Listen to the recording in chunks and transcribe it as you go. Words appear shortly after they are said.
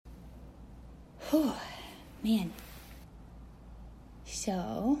Whew, man.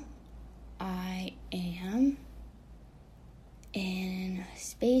 So, I am in a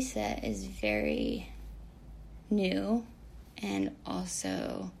space that is very new and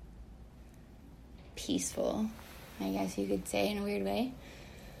also peaceful, I guess you could say, in a weird way.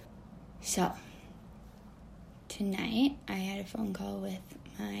 So, tonight I had a phone call with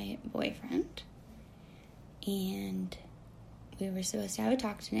my boyfriend, and we were supposed to have a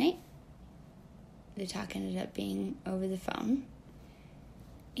talk tonight. The talk ended up being over the phone,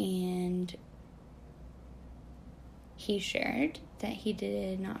 and he shared that he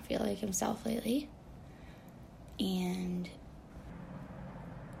did not feel like himself lately, and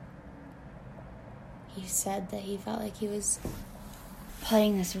he said that he felt like he was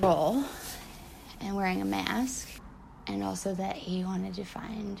playing this role and wearing a mask, and also that he wanted to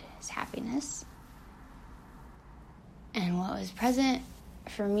find his happiness. And what was present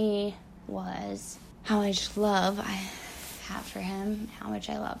for me was how much love I have for him, how much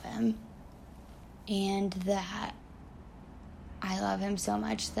I love him, and that I love him so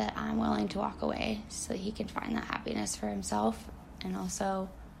much that I'm willing to walk away so he can find that happiness for himself, and also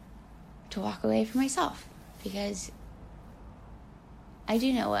to walk away for myself, because I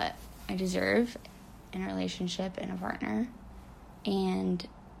do know what I deserve in a relationship and a partner, and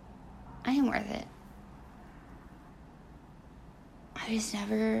I am worth it. I just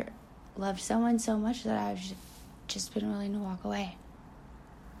never loved someone so much that I've just been willing to walk away.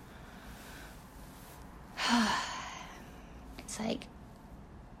 It's like,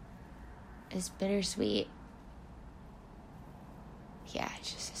 it's bittersweet. Yeah,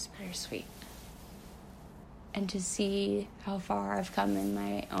 it's bittersweet. And to see how far I've come in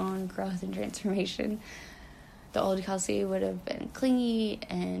my own growth and transformation. The old Kelsey would have been clingy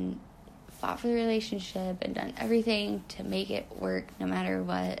and fought for the relationship and done everything to make it work no matter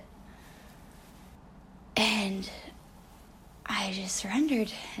what. And I just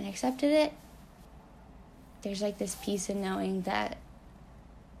surrendered and accepted it. There's like this peace in knowing that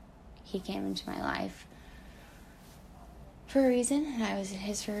he came into my life for a reason, and I was in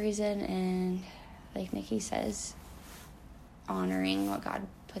his for a reason, and like Nikki says, honoring what God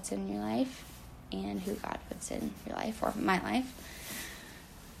puts in your life and who God puts in your life, or my life.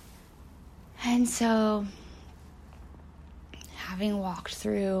 And so, having walked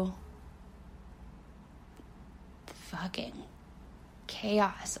through the fucking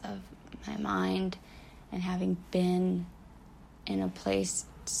chaos of my mind and having been in a place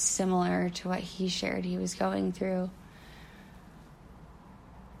similar to what he shared he was going through,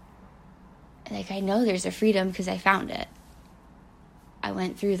 like, I know there's a freedom because I found it. I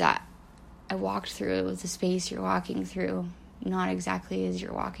went through that. I walked through the space you're walking through, not exactly as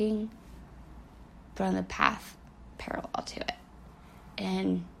you're walking, but on the path parallel to it.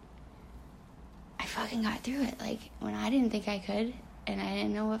 And I fucking got through it. Like, when I didn't think I could, and I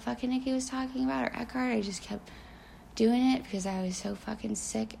didn't know what fucking Nikki was talking about, or Eckhart, I just kept doing it because I was so fucking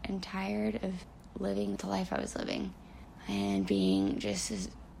sick and tired of living the life I was living and being just this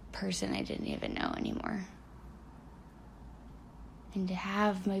person I didn't even know anymore. And to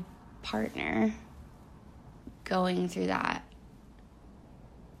have my partner going through that,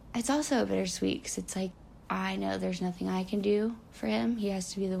 it's also bittersweet because it's like, I know there's nothing I can do for him. He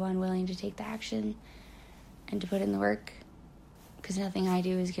has to be the one willing to take the action and to put in the work, because nothing I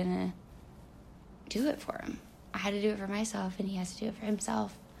do is gonna do it for him. I had to do it for myself, and he has to do it for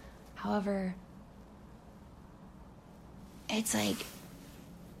himself. However, it's like,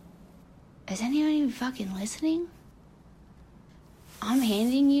 is anyone even fucking listening? I'm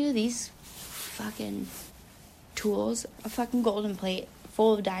handing you these fucking tools, a fucking golden plate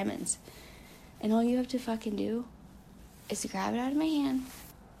full of diamonds, and all you have to fucking do is to grab it out of my hand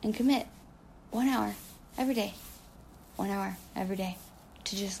and commit 1 hour every day. 1 hour every day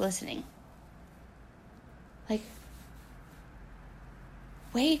to just listening. Like,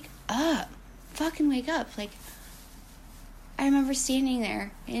 wake up. Fucking wake up. Like, I remember standing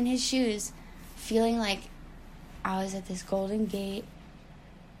there in his shoes, feeling like I was at this golden gate,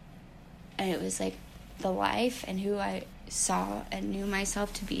 and it was like the life and who I saw and knew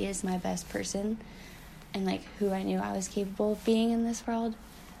myself to be as my best person, and like who I knew I was capable of being in this world,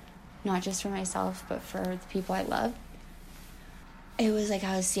 not just for myself but for the people I love. It was like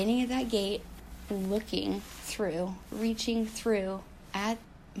I was standing at that gate, looking through, reaching through at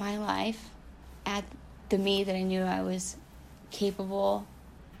my life, at the me that I knew I was capable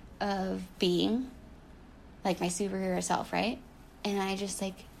of being, like my superhero self, right? And I just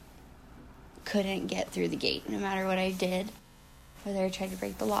like couldn't get through the gate no matter what I did, whether I tried to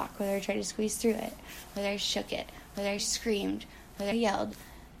break the lock, whether I tried to squeeze through it, whether I shook it, whether I screamed, whether I yelled.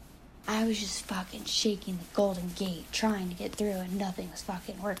 I was just fucking shaking the Golden Gate, trying to get through, and nothing was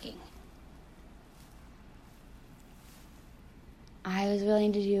fucking working. I was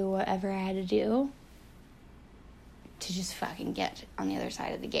willing to do whatever I had to do to just fucking get on the other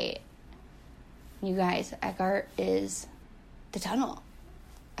side of the gate. You guys, Eckhart is the tunnel.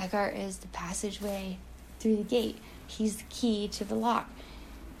 Eckhart is the passageway through the gate. He's the key to the lock.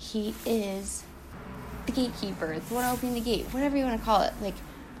 He is the gatekeeper, the one opening the gate, whatever you want to call it. Like,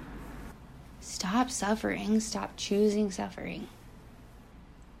 stop suffering. Stop choosing suffering.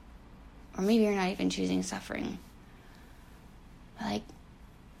 Or maybe you're not even choosing suffering. Like,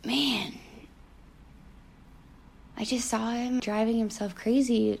 man, I just saw him driving himself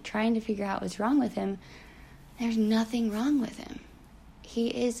crazy, trying to figure out what's wrong with him. There's nothing wrong with him. He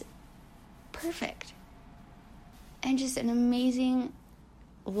is perfect. And just an amazing,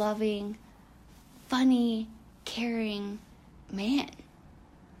 loving, funny, caring man.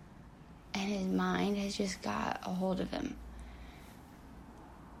 And his mind has just got a hold of him.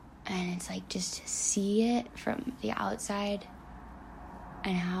 And it's like, just to see it from the outside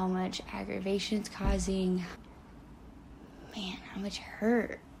and how much aggravation it's causing. Man, how much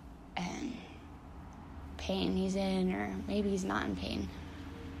hurt and pain he's in, or maybe he's not in pain.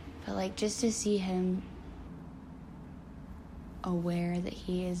 But like, just to see him aware that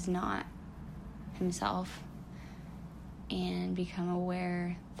he is not himself and become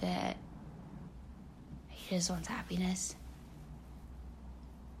aware that he just wants happiness.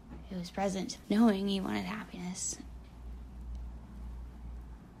 He was present knowing he wanted happiness.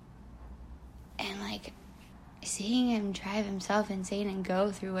 And like, seeing him drive himself insane and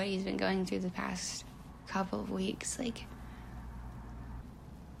go through what he's been going through the past couple of weeks, like,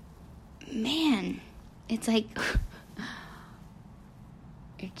 man, it's like,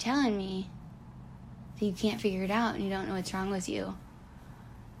 you're telling me that you can't figure it out and you don't know what's wrong with you.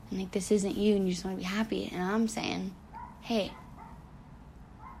 And like, this isn't you and you just want to be happy. And I'm saying, hey,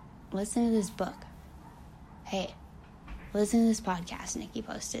 listen to this book. Hey, listen to this podcast Nikki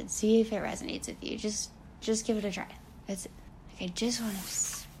posted. See if it resonates with you. Just give it a try. That's it. Like, I just want to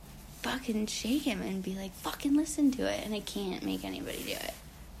fucking shake him and be like, fucking listen to it. And I can't make anybody do it.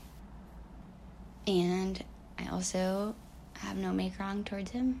 And I also have no make wrong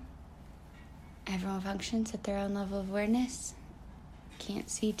towards him. Everyone functions at their own level of awareness. Can't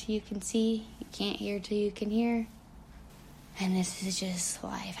see till you can see. You can't hear till you can hear. And this is just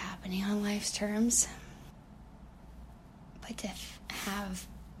life happening on life's terms. But to have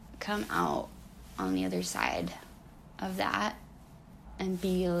come out on the other side of that and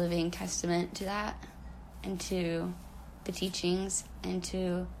be a living testament to that, and to the teachings, and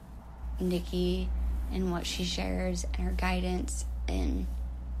to Nikki and what she shares and her guidance and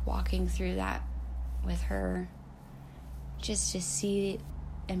walking through that with her, just to see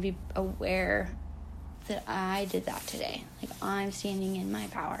and be aware that I did that today. Like, I'm standing in my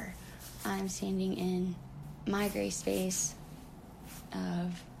power. I'm standing in my grace space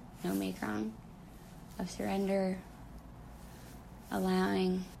of no make wrong, of surrender,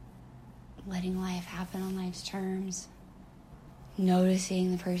 allowing, letting life happen on life's terms,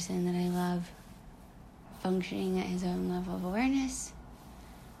 noticing the person that I love functioning at his own level of awareness,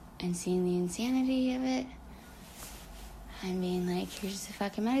 and seeing the insanity of it, and being like, here's the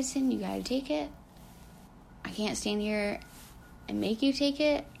fucking medicine, you gotta take it. I can't stand here and make you take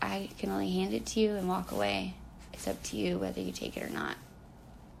it. I can only hand it to you and walk away. It's up to you whether you take it or not.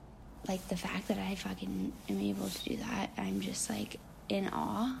 Like, the fact that I fucking am able to do that, I'm just like in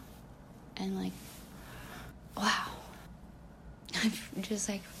awe and like, wow. I've just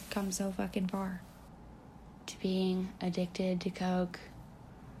like come so fucking far. To being addicted to coke,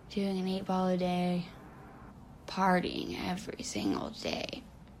 doing an 8-ball a day, partying every single day,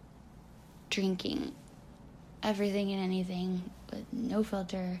 drinking everything and anything with no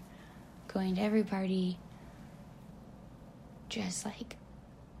filter, going to every party, just like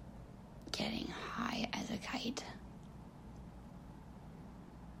getting high as a kite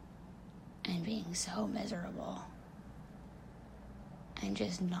and being so miserable and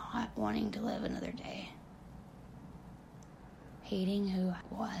just not wanting to live another day, hating who I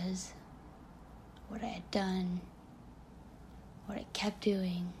was, what I had done, what I kept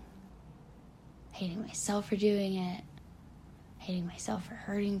doing, hating myself for doing it, hating myself for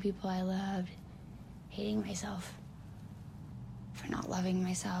hurting people I loved, hating myself for not loving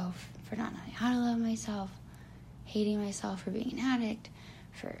myself, for not knowing how to love myself, hating myself for being an addict,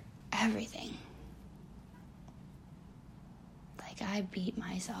 for everything. Like, I beat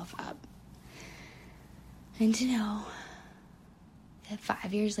myself up. And to know that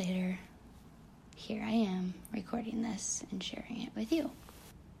 5 years later, here I am recording this and sharing it with you.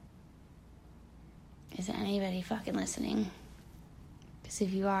 Is anybody fucking listening? Because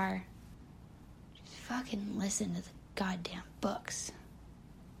if you are, just fucking listen to the goddamn books.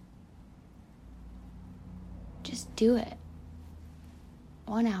 Just do it.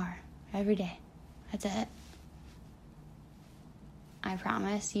 1 hour every day. That's it. I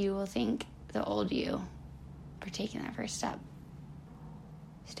promise you will thank the old you for taking that first step.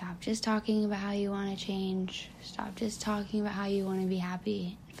 Stop just talking about how you want to change. Stop just talking about how you want to be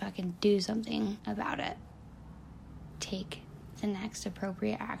happy. Fucking do something about it. Take the next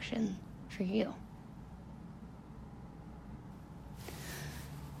appropriate action for you.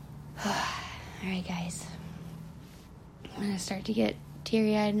 Alright, guys. I'm going to start to get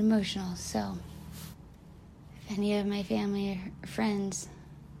teary-eyed and emotional, so if any of my family or friends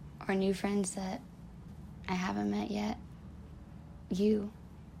or new friends that I haven't met yet, you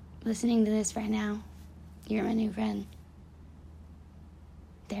listening to this right now, you're my new friend.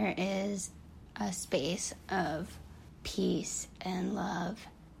 There is a space of peace and love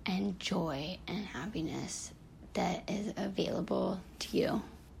and joy and happiness that is available to you.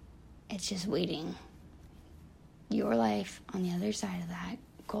 It's just waiting. Your life on the other side of that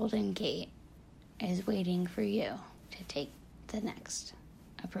golden gate is waiting for you to take the next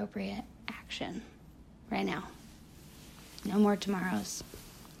appropriate action right now. No more tomorrows.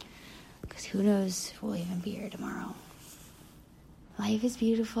 Because who knows if we'll even be here tomorrow. Life is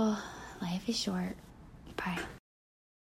beautiful. Life is short. Bye.